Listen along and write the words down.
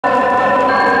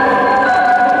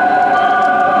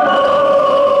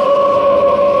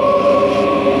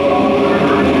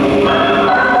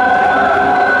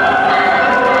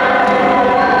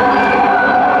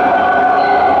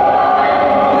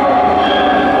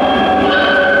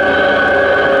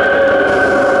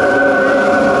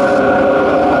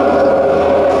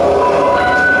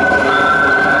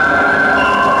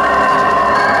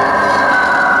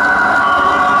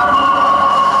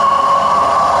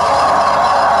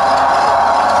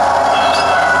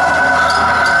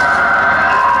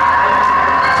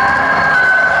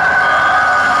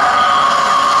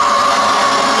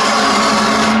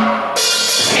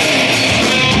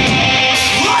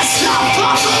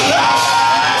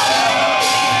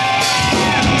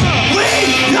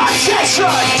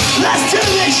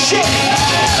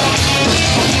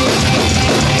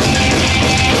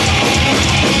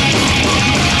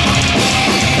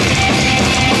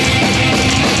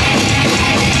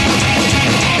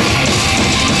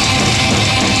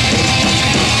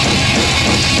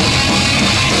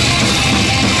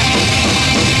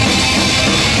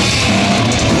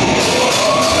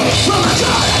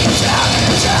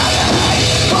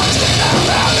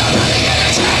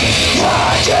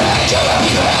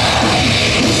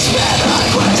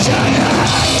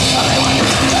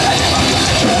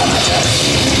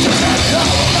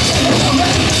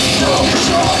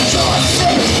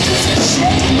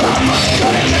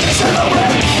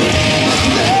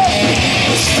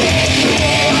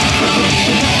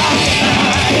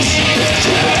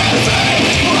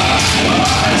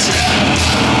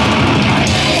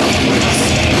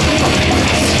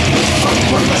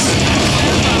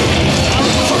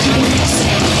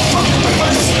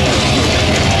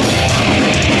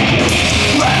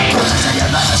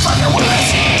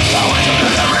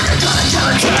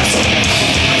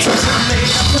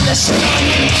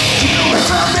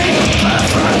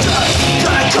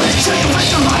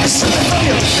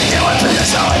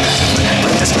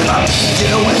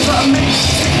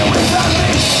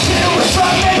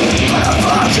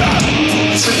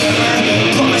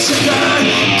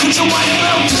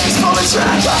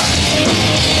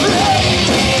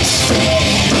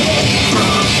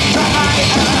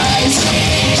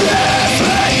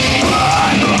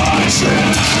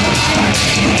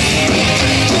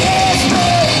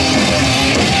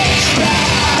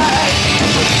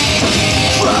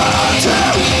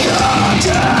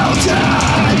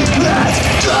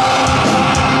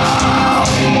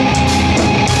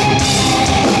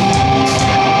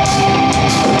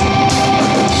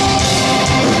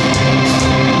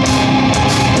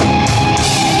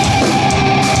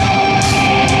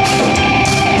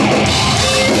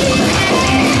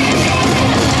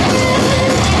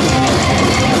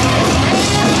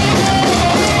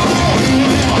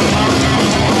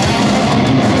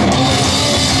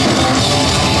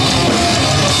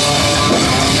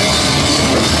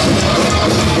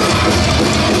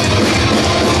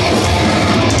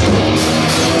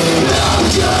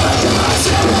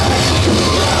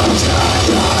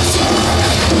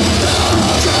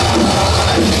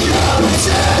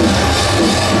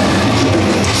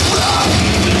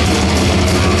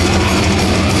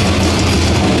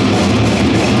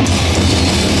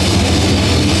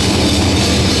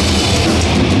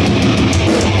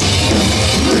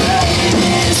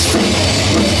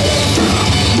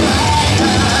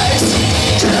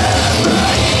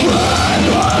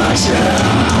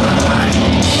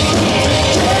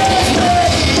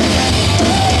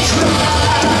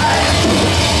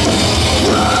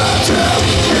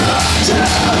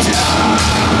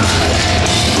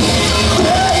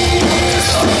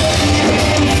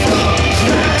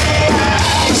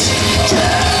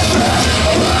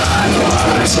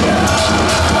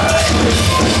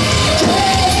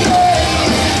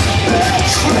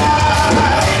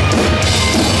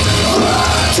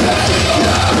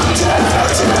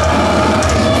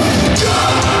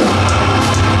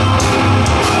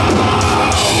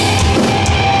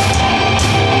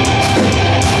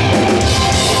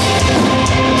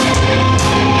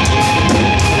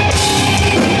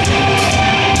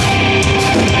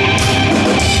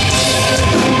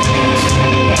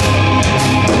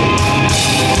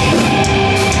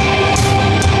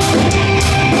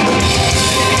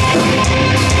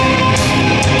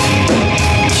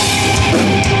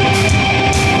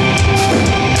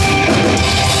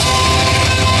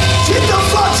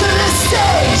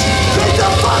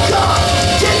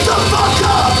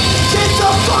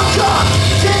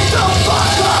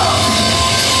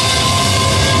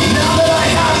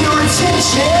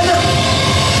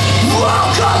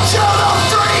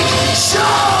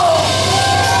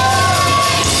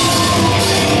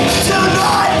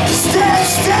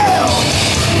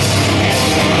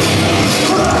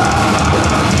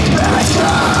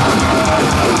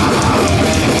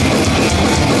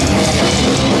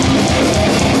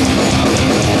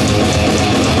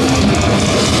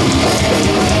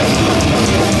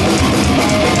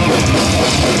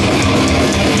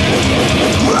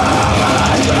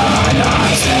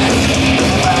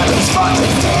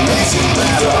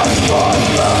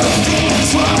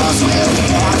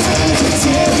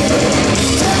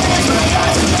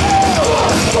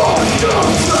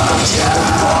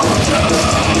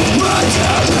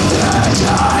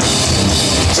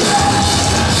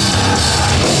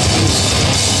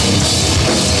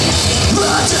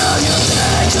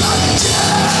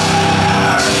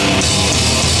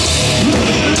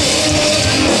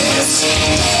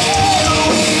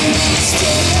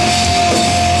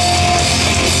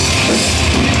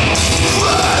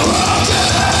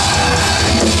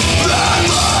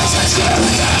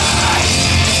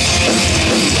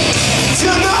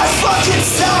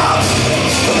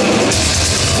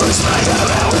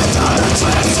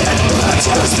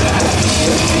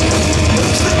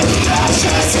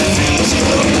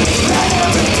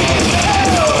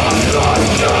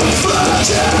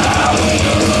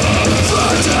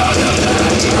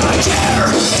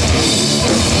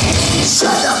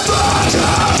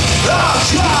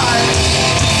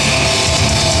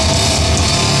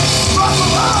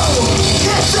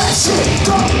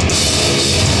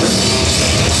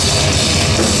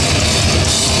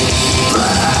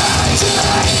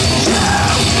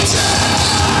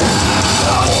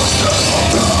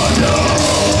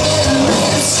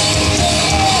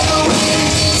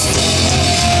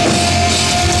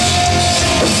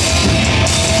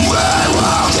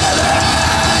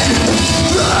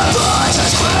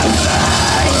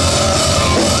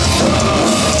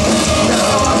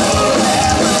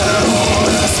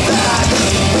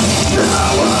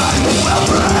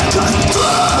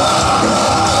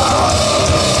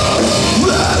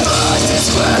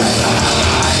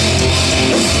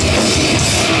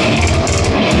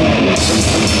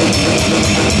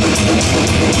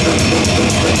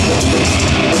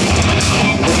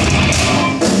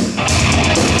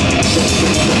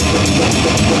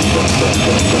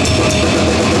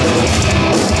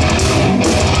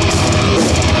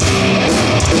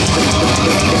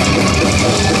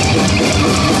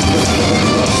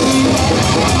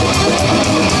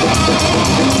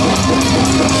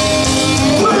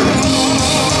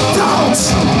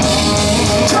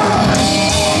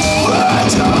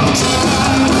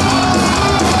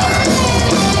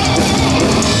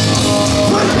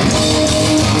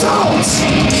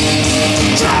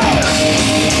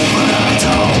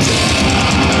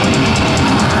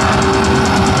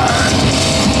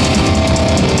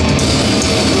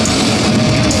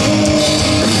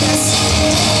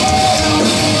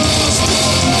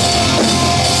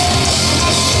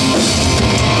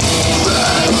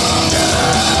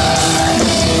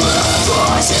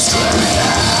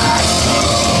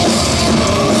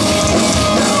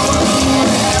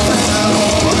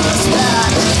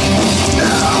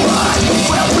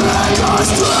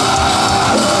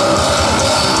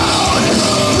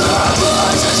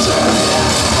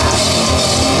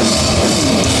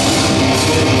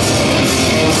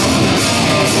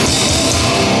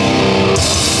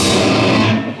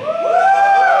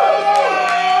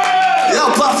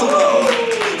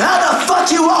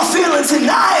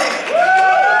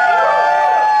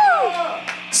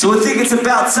So I think it's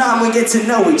about time we get to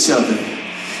know each other.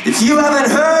 If you haven't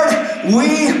heard,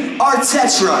 we are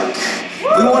Tetrarch.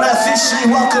 We want to officially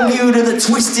welcome you to the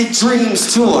Twisted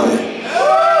Dreams Tour.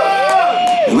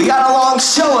 We got a long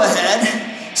show ahead,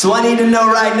 so I need to know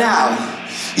right now,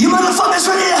 you motherfuckers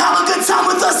ready to have a good time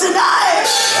with us tonight?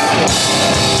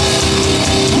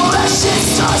 Well, that shit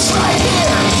starts right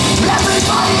here.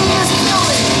 Everybody in this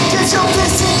building, get your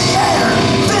fists in the air.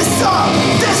 Fists up,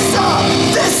 fists up,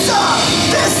 fists up,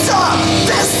 fists up,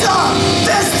 fists up,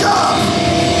 fists up.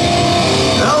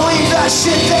 Don't leave that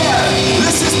shit there.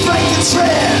 This is break the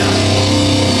trend.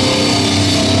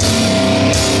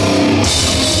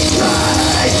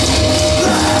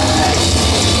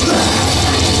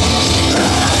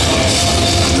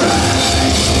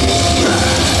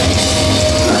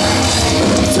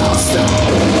 Don't stop.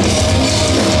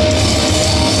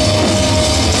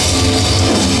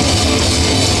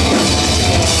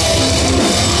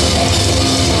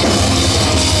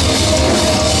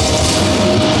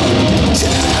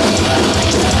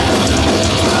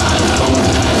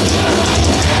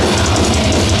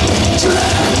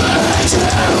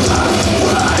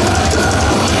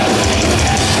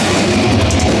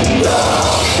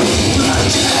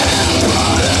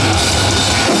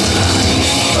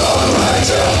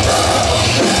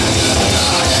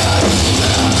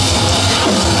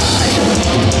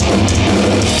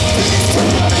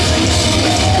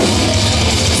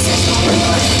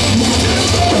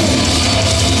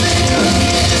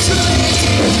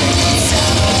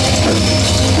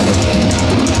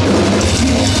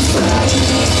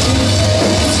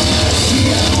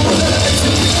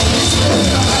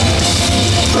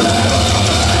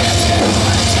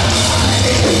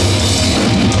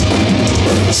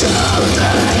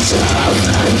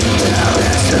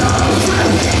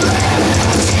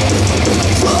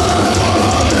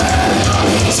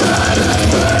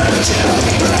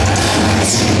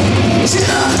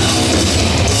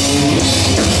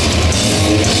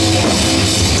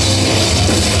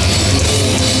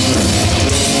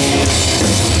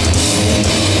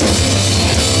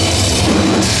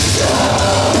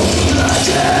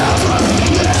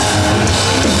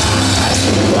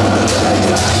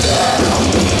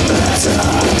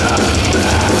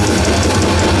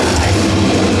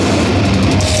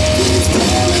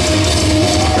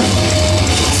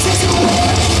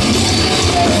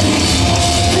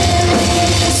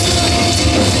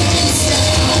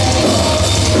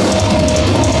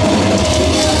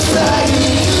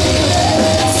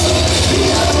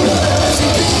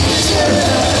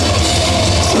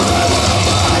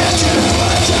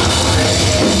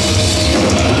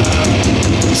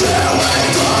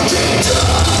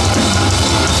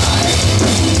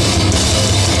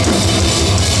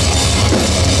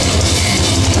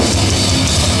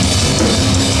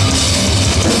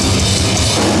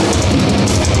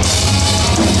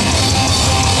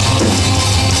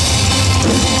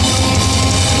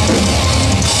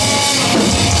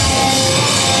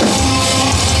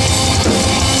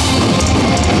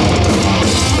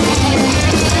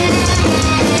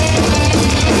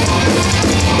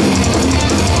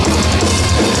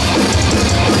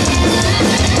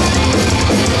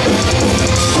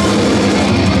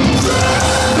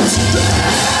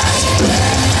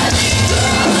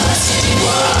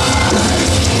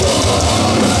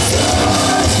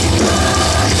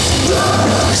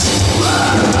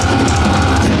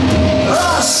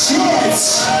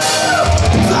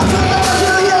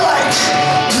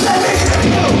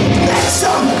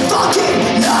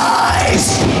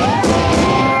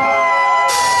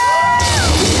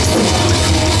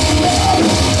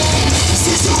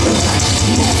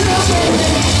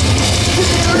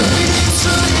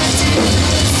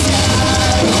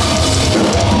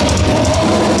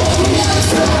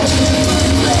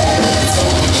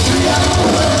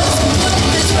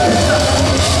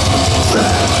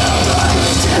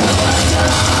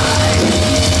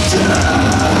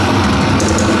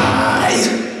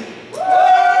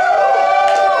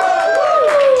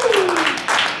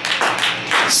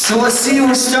 So I see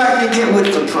we're starting to get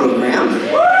with the program.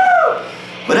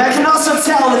 But I can also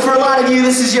tell that for a lot of you,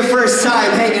 this is your first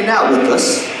time hanging out with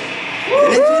us. And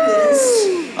if it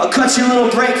is, I'll cut you a little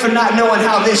break for not knowing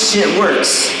how this shit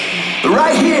works. But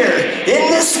right here, in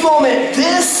this moment,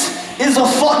 this is a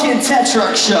fucking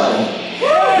Tetrarch show.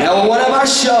 Now, at one of our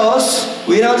shows,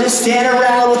 we don't just stand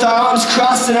around with our arms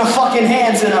crossed and our fucking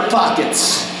hands in our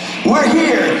pockets. We're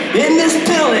here, in this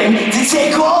building, to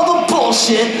take all the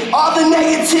bullshit, all the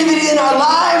negativity in our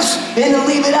lives, and to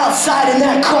leave it outside in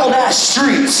that cold-ass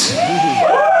street.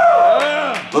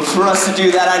 But for us to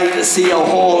do that, I need to see a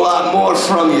whole lot more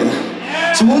from you.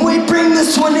 So when we bring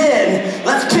this one in,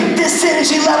 let's pick this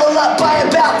energy level up by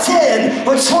about 10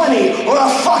 or 20 or a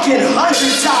fucking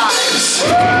 100 times.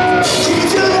 Can you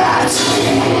do that?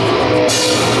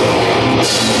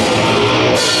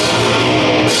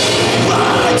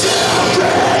 One, two,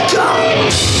 three,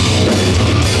 go!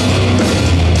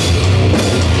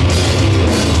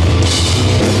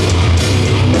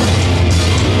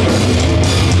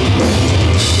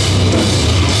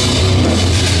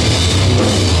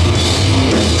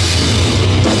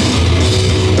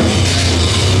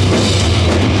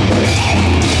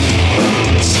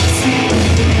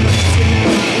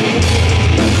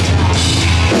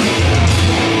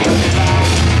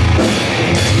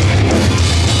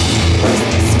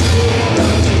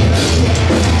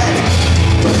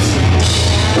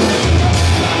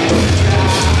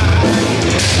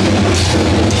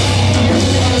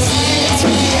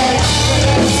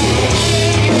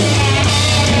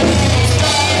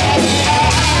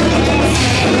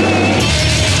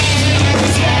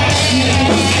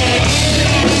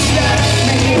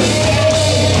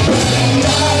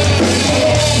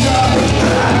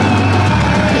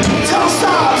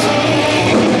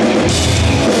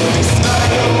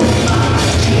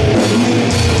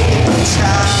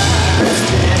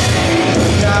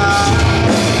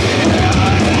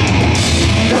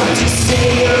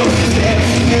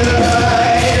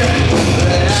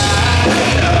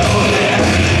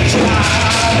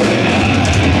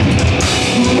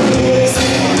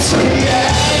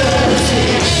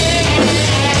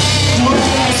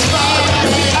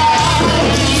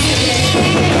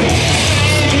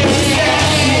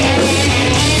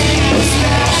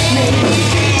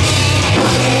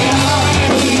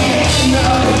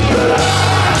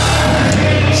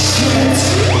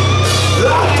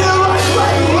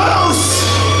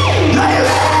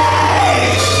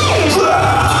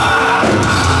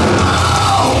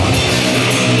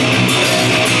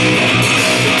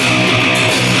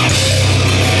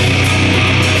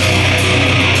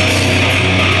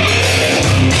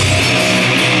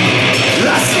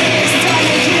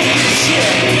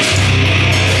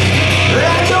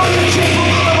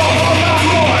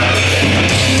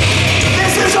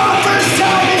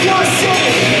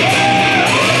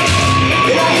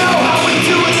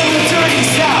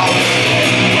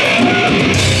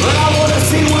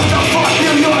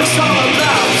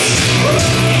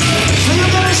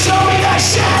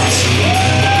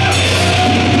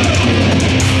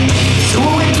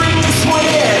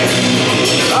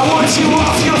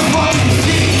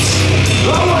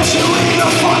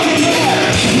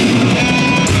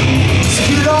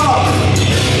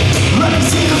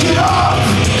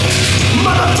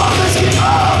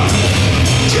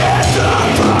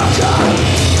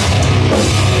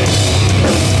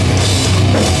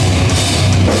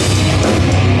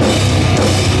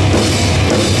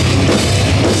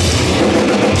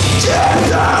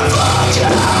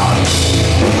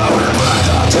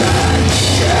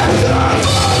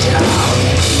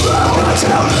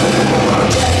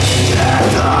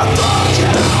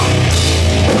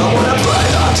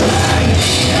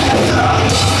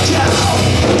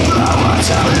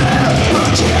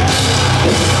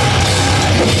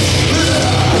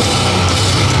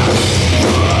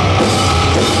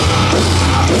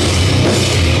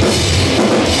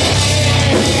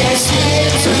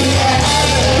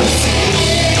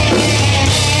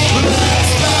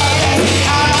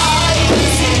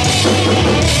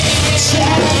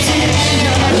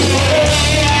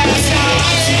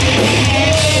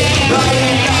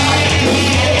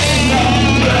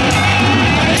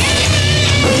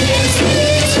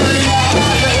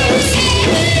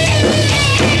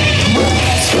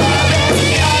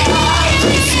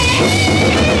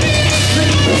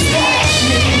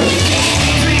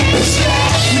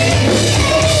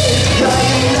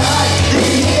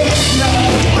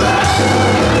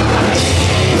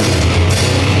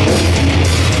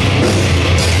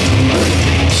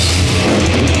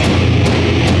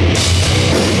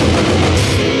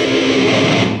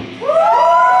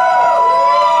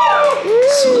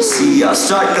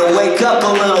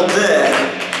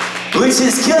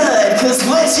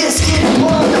 just getting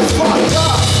blown the fuck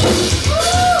up.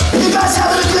 You guys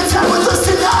having a good time with us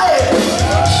tonight?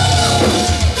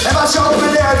 How about y'all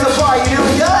over there at the bar? You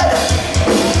doing good?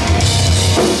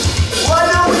 Well, I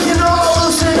know we can all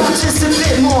loosen up just a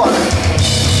bit more.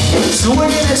 So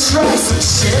we're gonna try some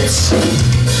shit.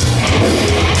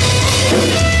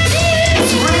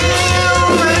 It's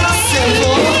real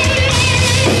simple.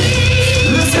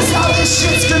 This is how this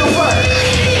shit's gonna work.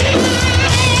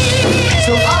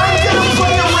 So I'm gonna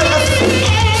play a riff,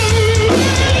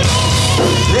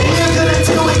 then you're gonna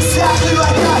do exactly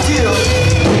like I do.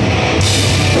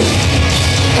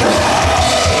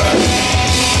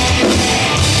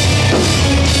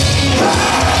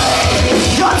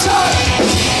 Your turn!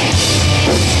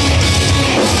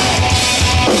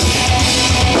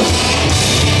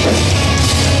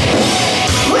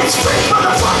 Let's freak,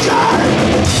 motherfucker!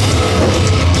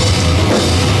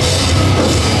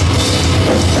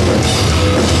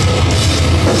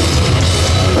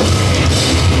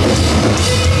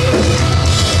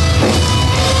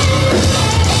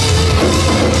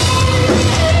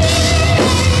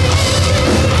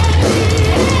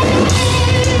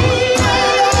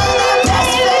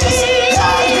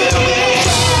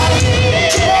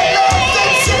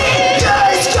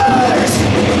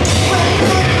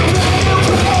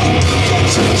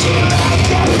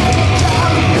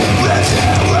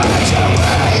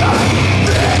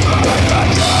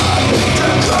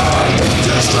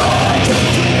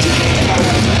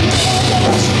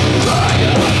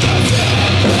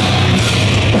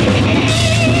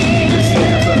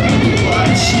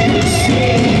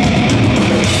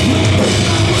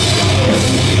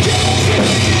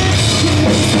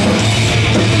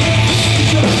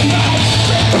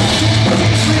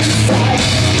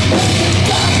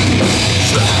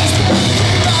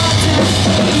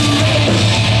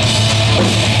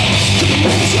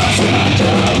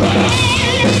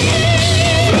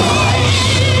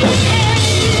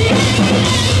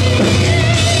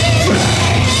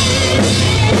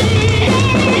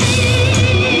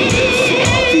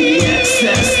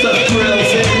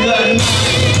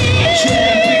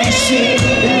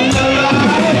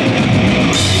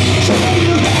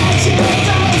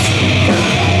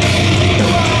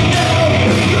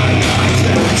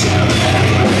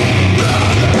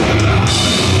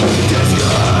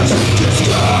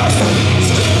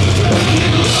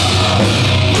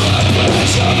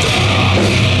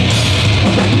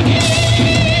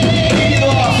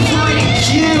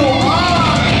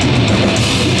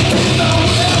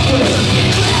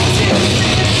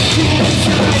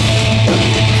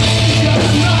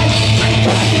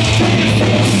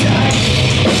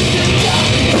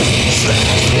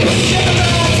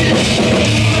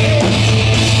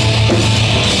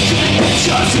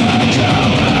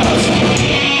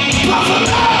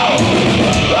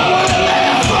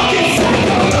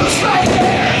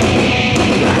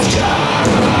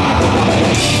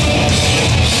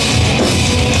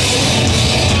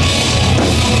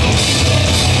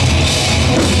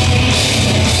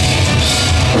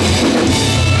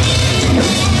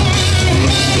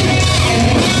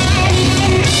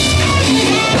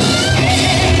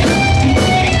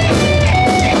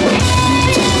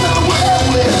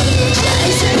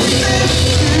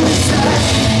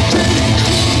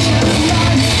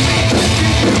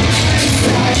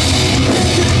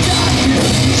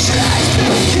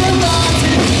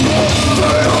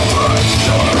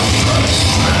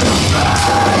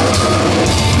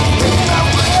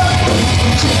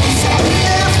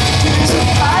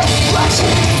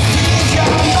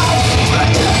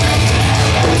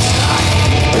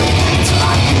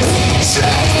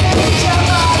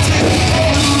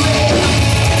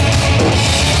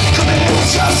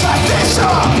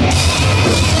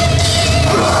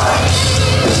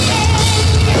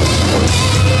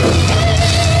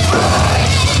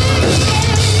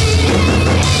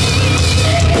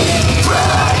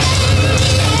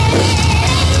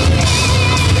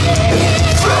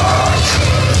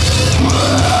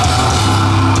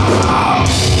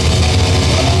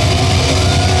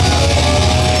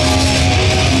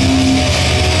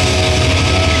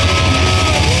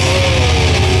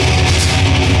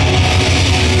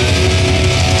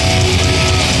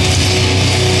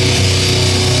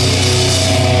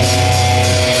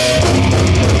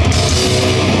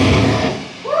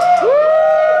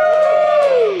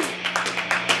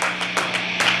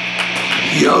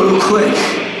 quick.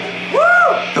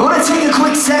 I want to take a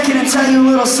quick second and tell you a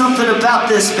little something about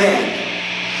this band.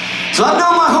 So I've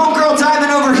known my homegirl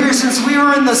Diamond over here since we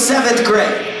were in the 7th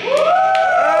grade.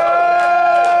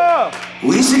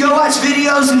 We used to go watch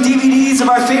videos and DVDs of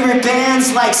our favorite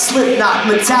bands like Slipknot,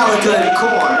 Metallica, and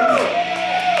Korn.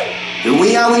 And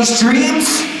we always dreamed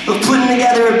of putting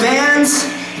together a band,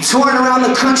 touring around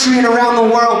the country and around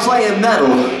the world playing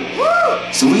metal.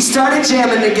 So we started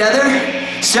jamming together,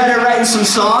 started writing some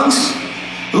songs.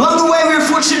 Along the way, we were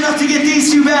fortunate enough to get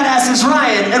these two badasses,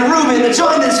 Ryan and Ruben, to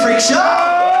join this freak show.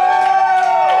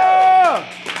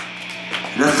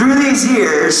 Now, through these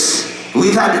years,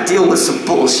 we've had to deal with some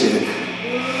bullshit.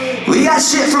 We got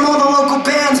shit from all the local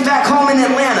bands back home in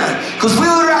Atlanta, because we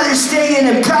would rather stay in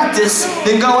and practice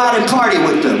than go out and party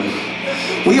with them.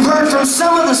 We've heard from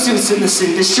some of the suits in this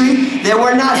industry that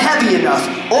we're not heavy enough,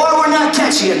 or we're not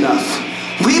catchy enough.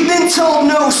 We've been told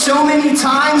no so many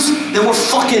times that we're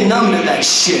fucking numb to that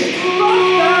shit.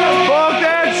 Fuck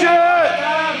that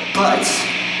shit! But,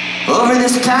 over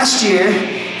this past year,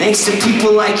 thanks to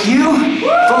people like you,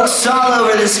 folks all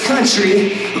over this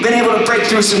country, we've been able to break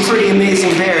through some pretty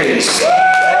amazing barriers.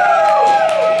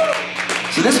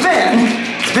 So this band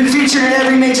has been featured in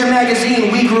every major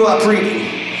magazine we grew up reading.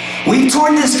 We've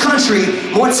toured this country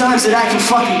more times than I can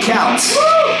fucking count.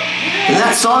 And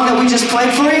that song that we just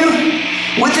played for you,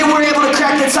 with it we're able to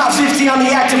crack the top 50 on the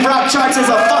active rock charts as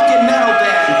a fucking metal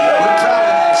band. We're proud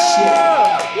of that shit.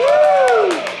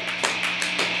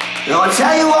 Now I'll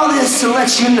tell you all this to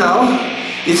let you know,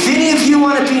 if any of you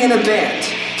want to be in a band,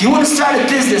 if you want to start a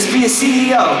business, be a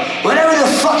CEO, whatever the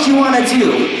fuck you want to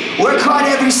do, work hard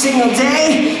every single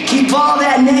day, keep all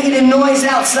that negative noise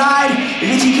outside,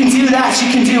 and if you can do that, you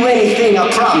can do anything,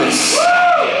 I promise.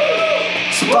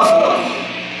 So Buffalo,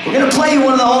 we're going to play you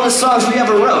one of the oldest songs we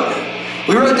ever wrote.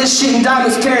 We wrote this shit in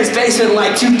Diamond's parents' basement in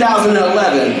like 2011.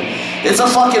 It's a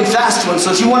fucking fast one,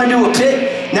 so if you want to do a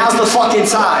pit, now's the fucking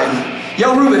time.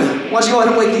 Yo, Ruben, why don't you go ahead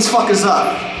and wake these fuckers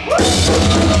up?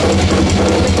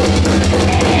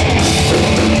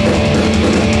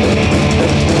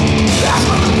 That's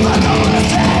what the fuck I wanna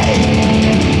say!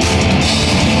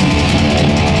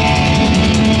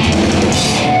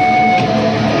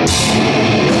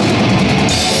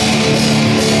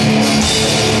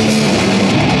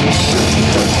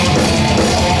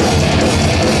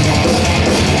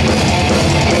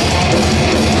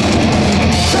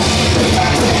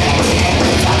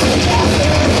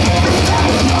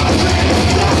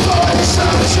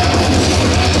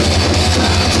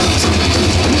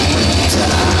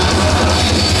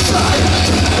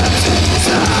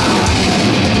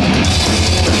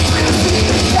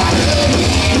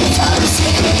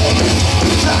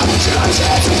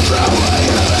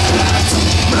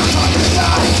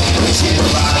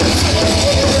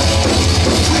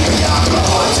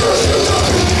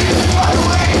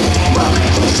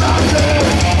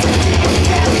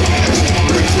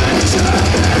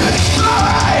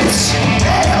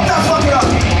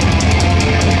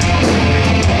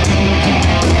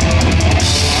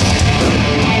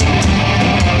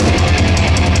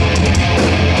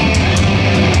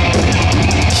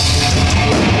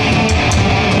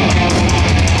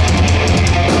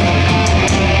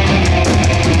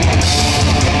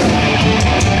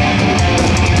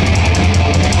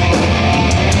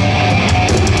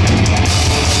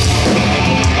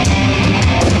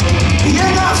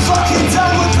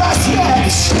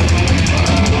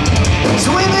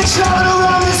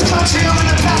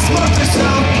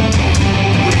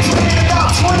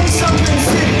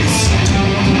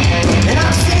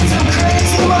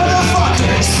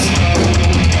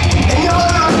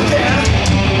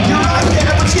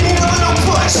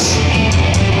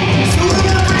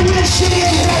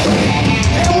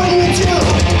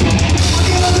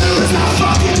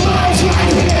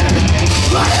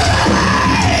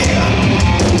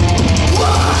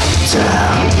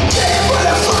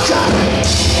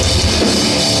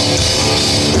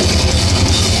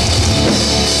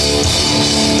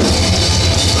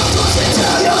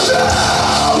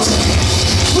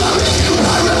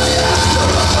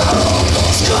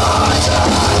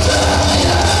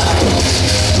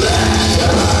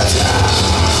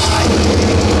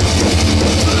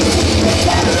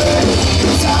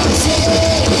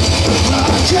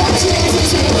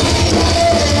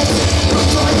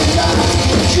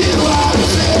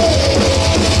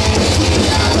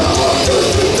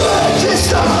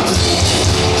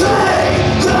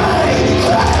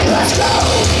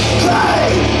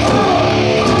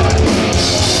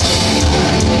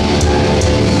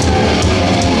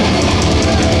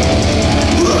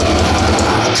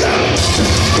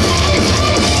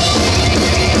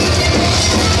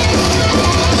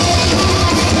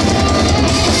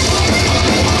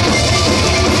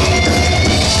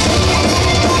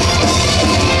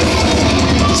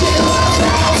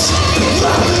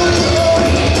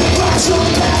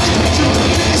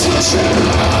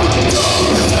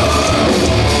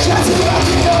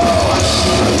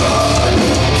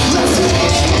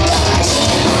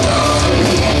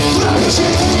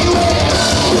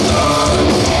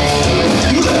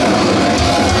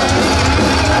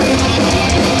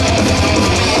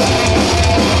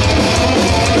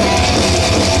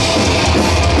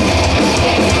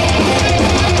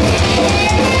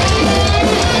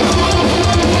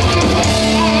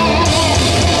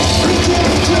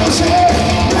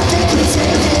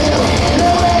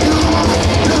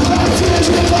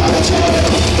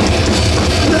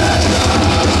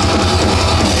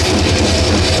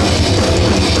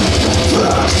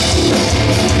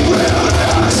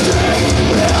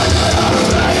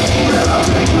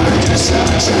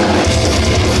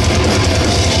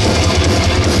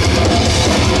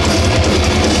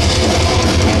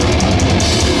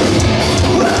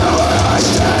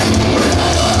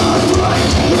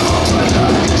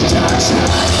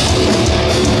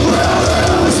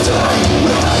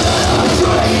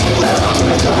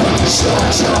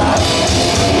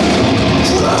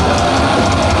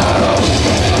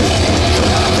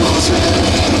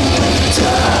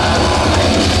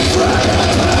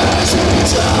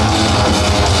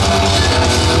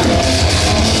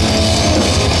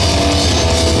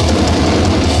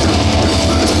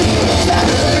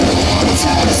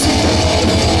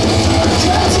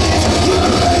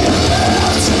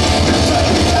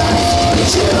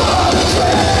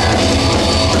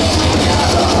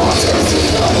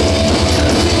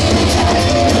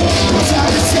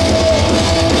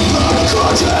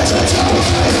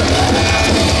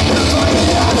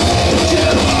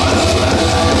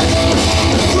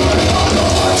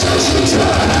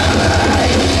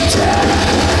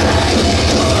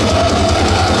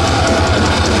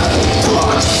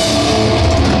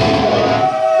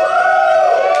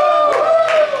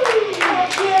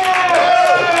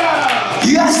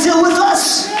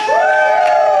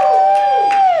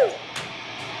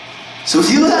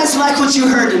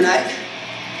 tonight,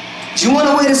 do you want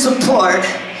a way to support?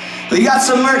 We got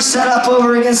some merch set up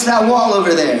over against that wall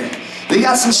over there. We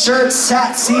got some shirts,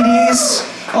 hats, CDs,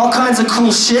 all kinds of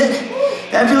cool shit.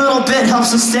 Every little bit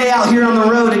helps us stay out here on the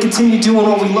road to continue doing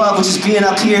what we love, which is being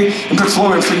up here and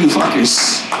performing for you fuckers.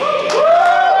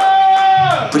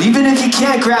 But even if you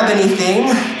can't grab anything,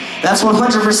 that's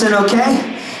 100%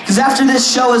 okay. Because after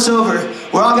this show is over,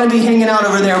 we're all going to be hanging out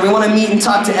over there. We want to meet and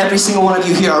talk to every single one of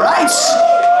you here, alright?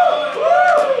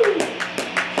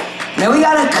 Now we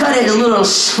got to cut it a little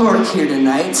short here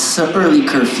tonight. It's an early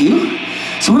curfew.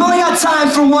 So we've only got time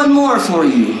for one more for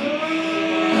you.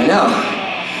 I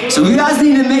know. So you guys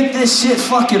need to make this shit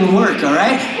fucking work,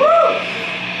 alright?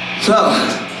 So,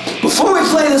 before we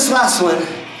play this last one,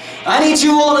 I need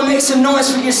you all to make some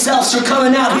noise for yourselves for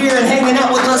coming out here and hanging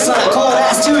out with us on a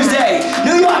cold-ass Tuesday.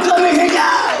 New York, let me hear you!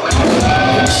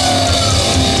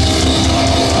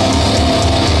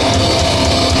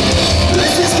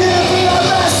 This is gonna be our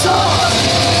last song.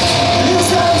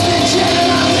 This time's been jamming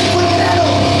on liquid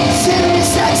metal,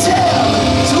 serious exhale.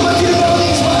 So if you know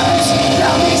these words,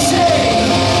 help me sing.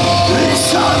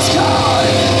 This song's called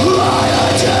Ride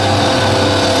or Die.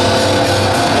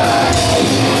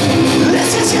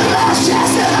 This is your last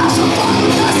chance to have some fun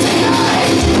with us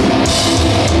tonight.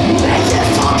 Make it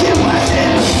fucking worth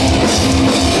it.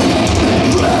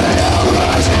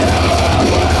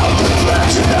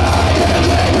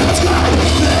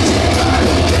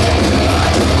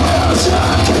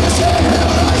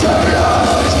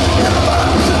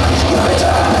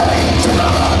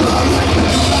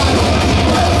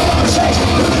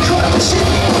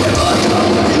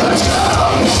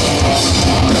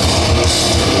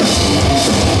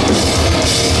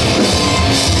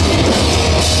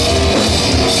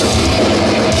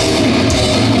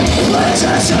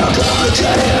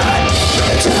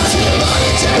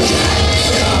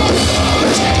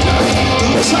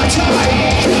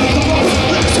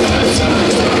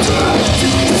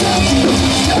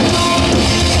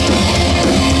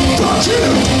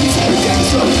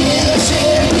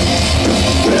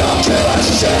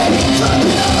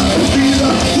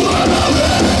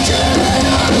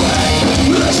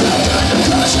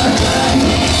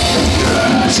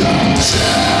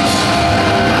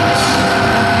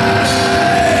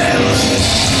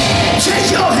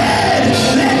 Take your head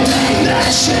and make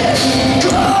that shit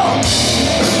go.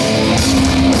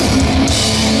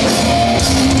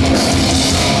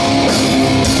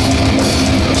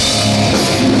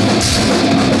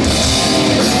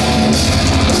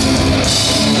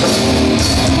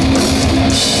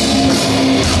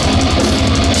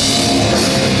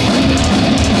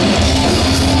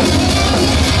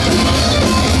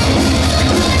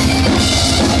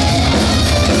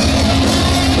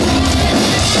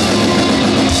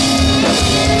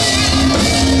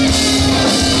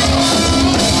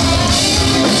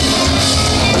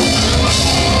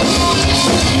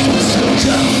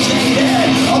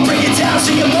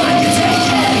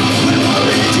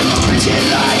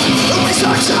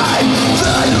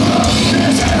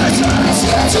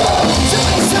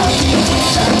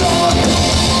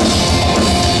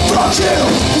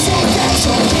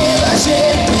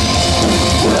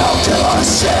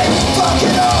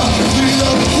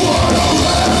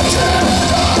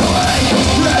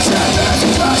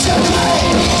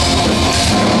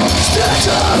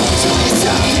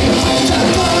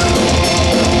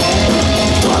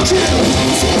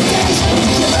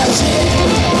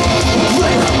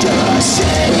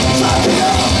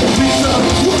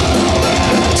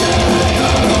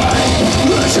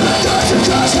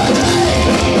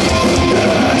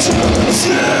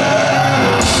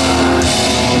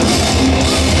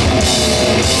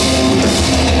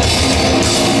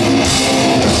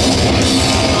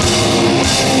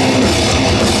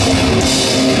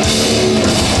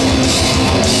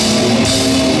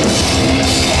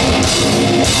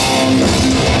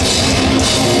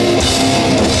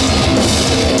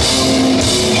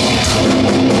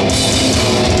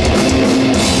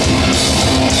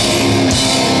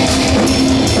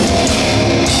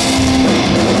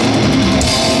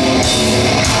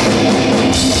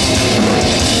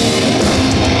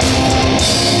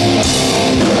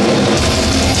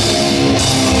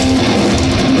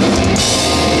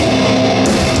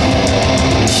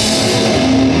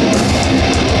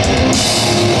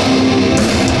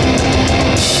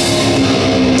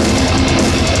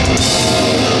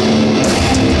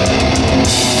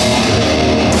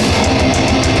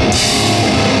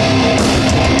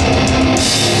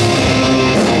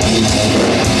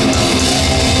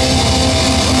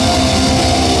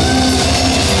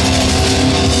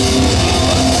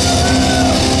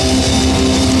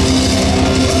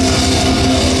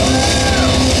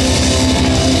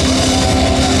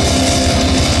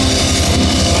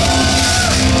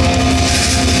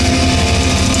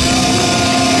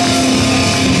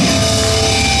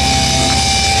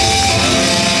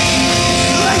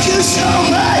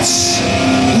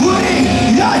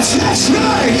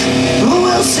 Tetrarch.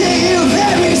 We'll see you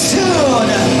very soon.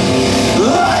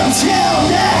 Until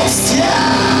next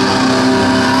time.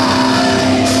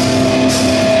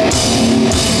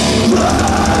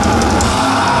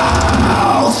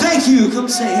 Oh, thank you. Come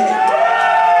say hey.